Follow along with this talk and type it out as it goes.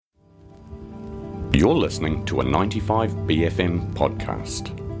You're listening to a 95BFM podcast.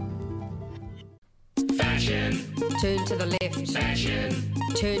 Fashion. Turn to the left. Fashion.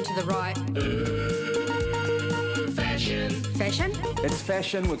 Turn to the right. Fashion. Fashion? It's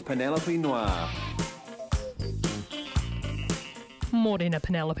Fashion with Penelope Noir. Morning,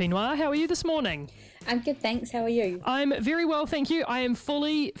 Penelope Noir. How are you this morning? I'm good, thanks. How are you? I'm very well, thank you. I am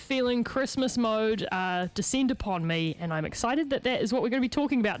fully feeling Christmas mode descend upon me, and I'm excited that is what we're going to be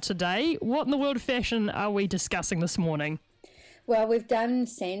talking about today. What in the world of fashion are we discussing this morning? Well, we've done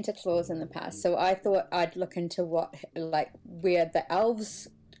Santa Claus in the past, so I thought I'd look into where the elves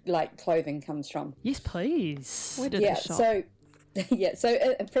clothing comes from. Yes, please. Where did they shop? So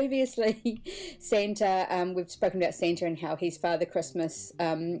previously Santa, we've spoken about Santa and how he's Father Christmas,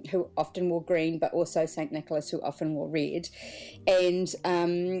 who often wore green, but also St. Nicholas, who often wore red. And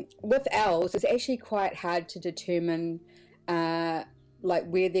with elves, it's actually quite hard to determine where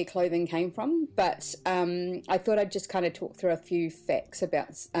their clothing came from. But I thought I'd just kind of talk through a few facts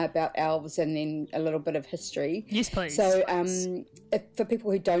about elves and then a little bit of history. Yes, please. So for people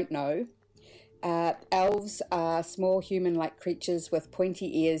who don't know, elves are small human-like creatures with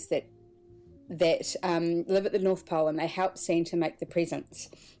pointy ears that live at the North Pole, and they help Santa make the presents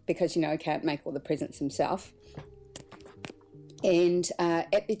because, he can't make all the presents himself. And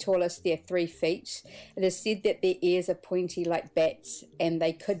at their tallest, they're 3 feet. It is said that their ears are pointy like bats, and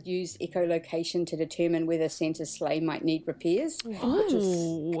they could use echolocation to determine whether Santa's sleigh might need repairs.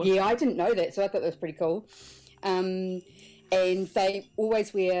 I didn't know that, so I thought that was pretty cool. And they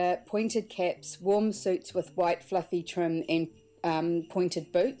always wear pointed caps, warm suits with white fluffy trim, and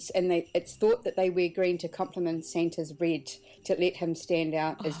pointed boots. And it's thought that they wear green to complement Santa's red, to let him stand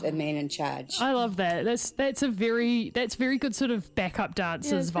out as the man in charge. I love that. That's very good sort of backup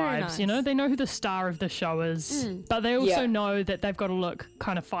dancers vibes. Nice. They know who the star of the show is, but they also know that they've got to look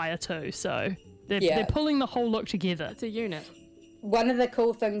kind of fire too. So they're pulling the whole look together. It's a unit. One of the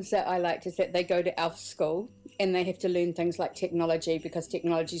cool things that I liked is that they go to elf school and they have to learn things like technology, because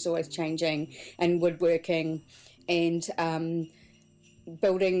technology is always changing, and woodworking and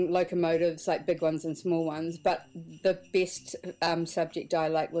building locomotives, like big ones and small ones. But the best subject I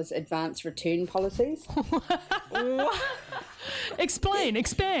liked was advanced return policies. Explain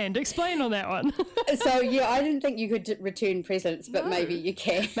on that one. So, I didn't think you could return presents, but maybe you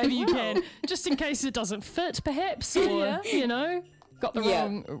can. Maybe you can, just in case it doesn't fit, perhaps, or, got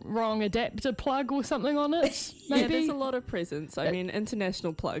the wrong adapter plug or something on it, maybe. Yeah, there's a lot of presents. I mean,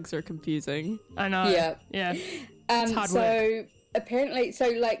 international plugs are confusing. I know. Yeah. It's hard work. Apparently,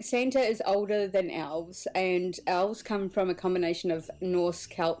 Santa is older than elves, and elves come from a combination of Norse,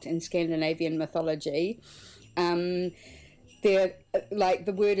 Celt, and Scandinavian mythology. They're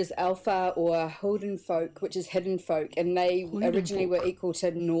the word is alpha or Hulden folk, which is hidden folk, and they originally were equal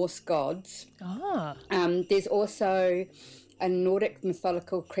to Norse gods. There's also a Nordic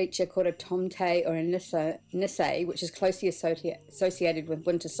mythological creature called a tomte or a nisse, which is closely associated with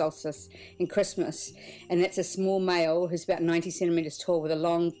winter solstice and Christmas. And that's a small male who's about 90 centimetres tall with a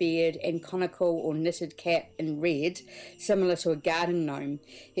long beard and conical or knitted cap in red, similar to a garden gnome.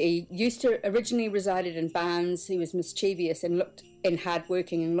 He originally resided in barns. He was mischievous and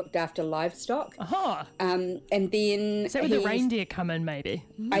hardworking and looked after livestock. And then is that where the reindeer come in, maybe?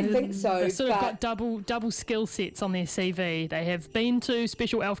 I think so. They've sort of got double skill sets on their CV. They have been to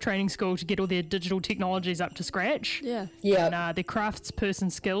special elf training school to get all their digital technologies up to scratch. Yeah. And their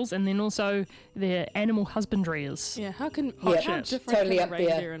craftsperson skills, and then also their animal husbandry is. Yeah. How different totally can a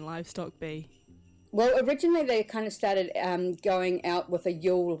reindeer there. and livestock be? Well, originally they kind of started going out with a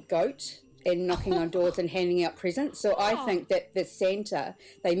Yule goat and knocking on doors and handing out presents. So I think that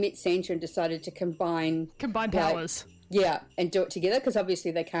they met Santa and decided to combine powers. And do it together, because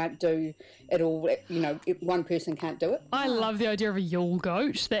obviously they can't do it all. One person can't do it. I love the idea of a Yule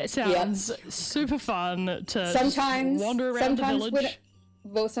goat. That sounds super fun to sometimes wander around the village.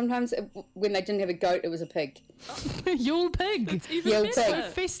 Sometimes when they didn't have a goat, it was a pig. Yule pig. That's even Yule better. pig. So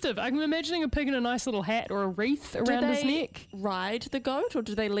festive. I'm imagining a pig in a nice little hat or a wreath around his neck. Ride the goat, or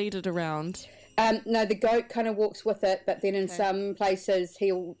do they lead it around? No, the goat kind of walks with it, but then in some places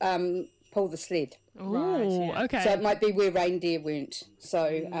he'll pull the sled. Okay. So it might be where reindeer weren't.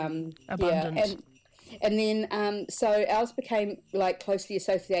 So abundant. And then, so elves became closely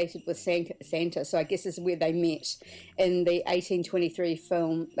associated with Santa. So I guess this is where they met in the 1823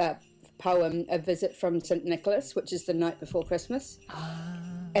 poem, A Visit from St. Nicholas, which is the night before Christmas.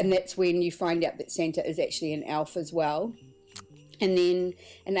 And that's when you find out that Santa is actually an elf as well. And then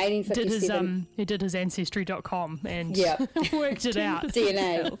in 1857... He did his Ancestry.com and Yeah. worked it out.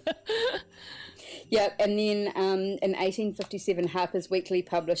 DNA. Yeah, and then in 1857, Harper's Weekly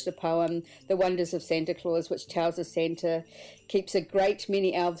published a poem, The Wonders of Santa Claus, which tells us Santa keeps a great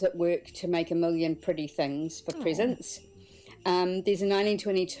many elves at work to make a million pretty things for presents. There's a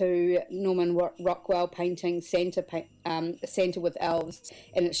 1922 Norman Rockwell painting, Santa with Elves,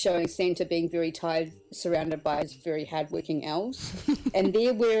 and it's showing Santa being very tired, surrounded by his very hardworking elves. And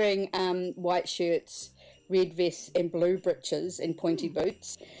they're wearing white shirts, red vests, and blue breeches and pointy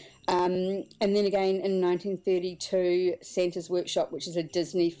boots. And then again in 1932, Santa's Workshop, which is a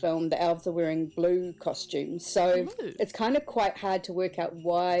Disney film, the elves are wearing blue costumes. So it's kind of quite hard to work out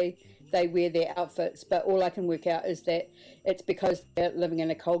why they wear their outfits, but all I can work out is that it's because they're living in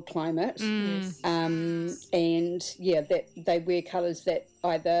a cold climate. And yeah, that they wear colours that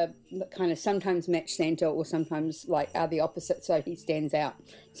either kind of sometimes match Santa or sometimes like are the opposite, so he stands out.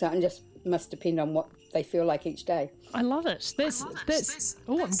 So it just must depend on what they feel like each day. I love it.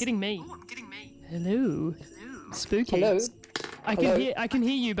 I'm getting me. Hello. Spooky. Hello. I can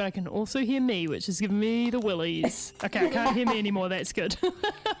hear you, but I can also hear me, which is giving me the willies. Okay, I can't hear me anymore. That's good.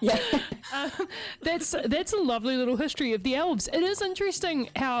 Yeah. That's a lovely little history of the elves. It is interesting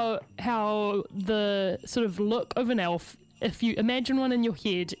how the sort of look of an elf, if you imagine one in your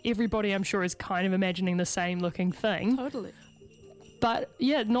head, everybody I'm sure is kind of imagining the same looking thing. Totally. But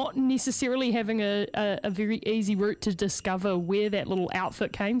yeah, not necessarily having a very easy route to discover where that little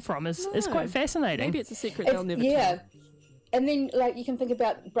outfit came from is quite fascinating. Maybe it's a secret they'll never tell. Yeah. And then, like, you can think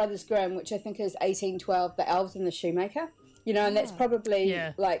about Brothers Grimm, which I think is 1812, The Elves and the Shoemaker, and that's probably,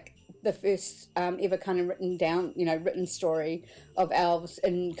 like, the first ever kind of written story of elves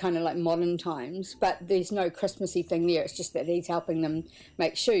in kind of, like, modern times. But there's no Christmassy thing there. It's just that he's helping them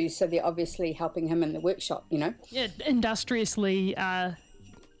make shoes, so they're obviously helping him in the workshop, Yeah, industriously,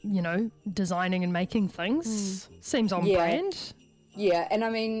 designing and making things. Seems on brand. Yeah, and I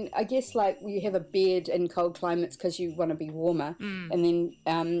mean, I guess like you have a beard in cold climates because you want to be warmer, and then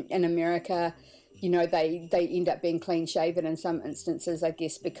in America, they end up being clean shaven in some instances, I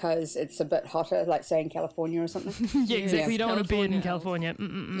guess, because it's a bit hotter, like say in California or something. Yeah, exactly. You don't want a beard in California.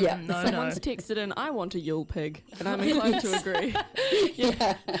 Yeah. Someone's texted in, I want a Yule pig, and I'm inclined to agree.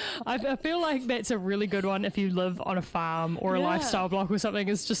 Yeah. I feel like that's a really good one if you live on a farm or a lifestyle block or something.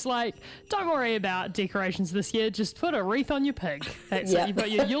 It's just like, don't worry about decorations this year, just put a wreath on your pig. That's it. You've got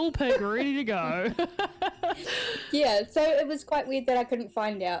your Yule pig ready to go. Yeah, so it was quite weird that I couldn't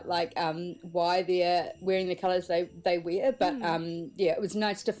find out like why they're wearing the colours they wear, but it was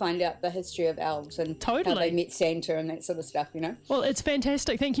nice to find out the history of elves and how they met Santa and that sort of stuff, Well, it's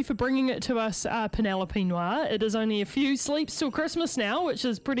fantastic. Thank you for bringing it to us, Penelope Noir. It is only a few sleeps till Christmas now, which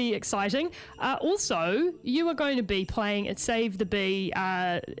is pretty exciting. Also, you are going to be playing at Save the Bee,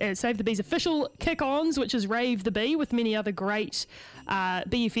 at Save the Bee's official kick-ons, which is Rave the Bee, with many other great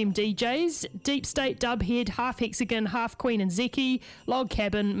BFM DJs, Deep State, Dubhead, Half Hexagon, Half Queen and Zeki, Log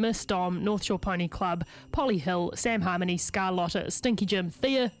Cabin, Miss Dom, North Shore Pony Club, Polly Hill, Sam Harmony, Scarlotta, Stinky Jim,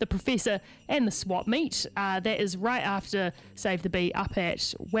 Thea, The Professor and the Swap Meet. That is right after Save the Bee up at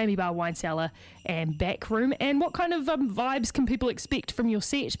Whammy Bar Wine Cellar and Backroom. And what kind of vibes can people expect from your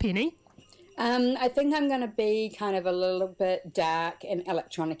set, Penny? I think I'm going to be kind of a little bit dark and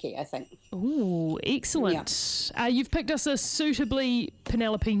electronic-y, I think. Ooh, excellent. Yeah. You've picked us a suitably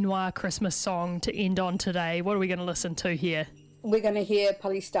Penelope Noir Christmas song to end on today. What are we going to listen to here? We're going to hear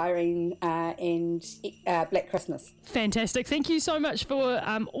Polystyrene and Black Christmas. Fantastic. Thank you so much for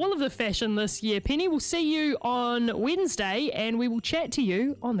all of the fashion this year, Penny. We'll see you on Wednesday and we will chat to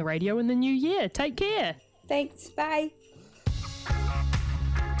you on the radio in the new year. Take care. Thanks. Bye.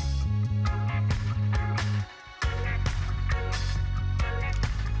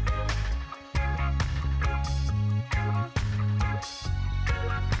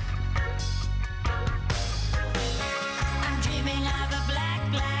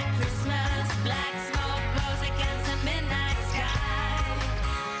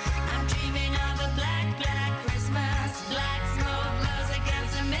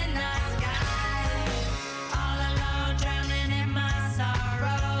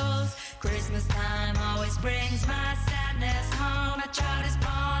 Brings my sadness home. A child is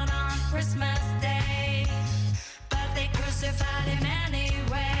born on Christmas Day, but they crucified him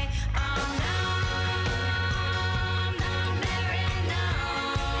anyway. Oh no, no, Mary, no.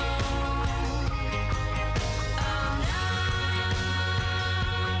 Oh no,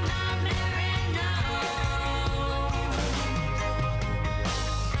 no, Mary, no.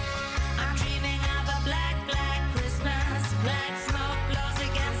 I'm dreaming of a black, black Christmas. Black smoke blows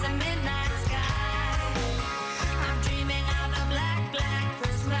against the midnight sky.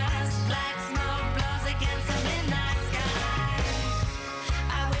 Black smoke blows against the midnight sky.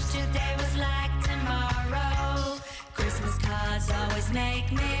 I wish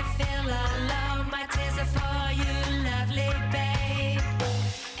feel alone. My tears are for you, lovely babe.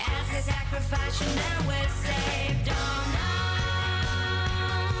 As a sacrifice, you now we're saved. Oh no,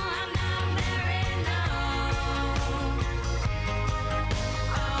 I'm not married, no.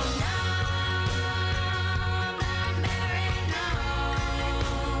 Oh no, I'm not married, no.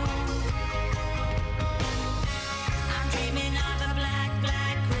 I'm dreaming of a black,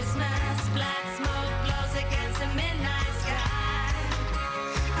 black Christmas. Black smoke blows against the midnight sky.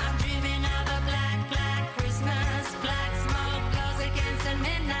 I'm dreaming of a black, black Christmas. Black smoke blows against the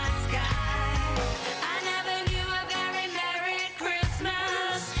midnight sky. I never knew a very merry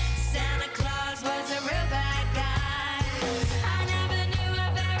Christmas. Santa Claus was a real bad guy. I never knew a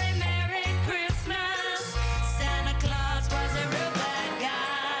very merry Christmas. Santa Claus was a real bad guy.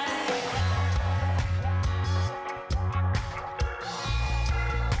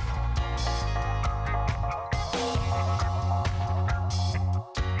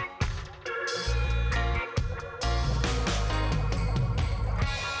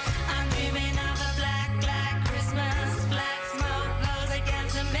 I'm dreaming of a black, black Christmas. Black smoke blows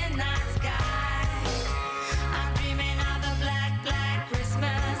against the midnight sky. I'm dreaming of a black, black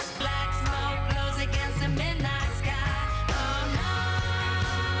Christmas. Black smoke blows against the midnight sky. Oh no,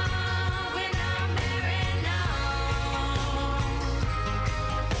 we're not married, no.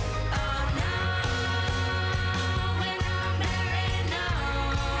 Oh no, we're not married, no.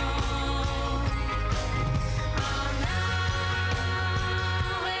 Oh no,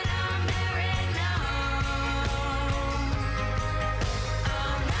 we're not married, no.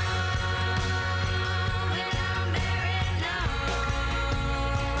 Oh no, we're not married, no.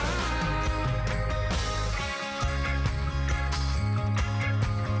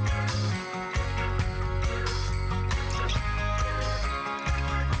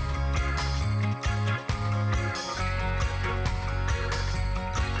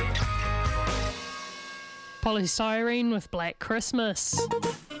 Polystyrene with Black Christmas.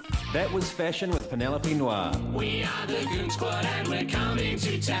 That was Fashion with Penelope Noir. We are the Goon Squad and we're coming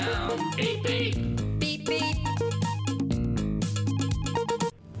to town. Beep, beep. Beep, beep.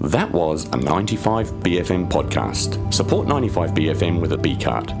 That was a 95BFM podcast. Support 95BFM with a B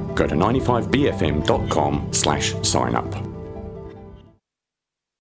card. Go to 95bfm.com/sign up.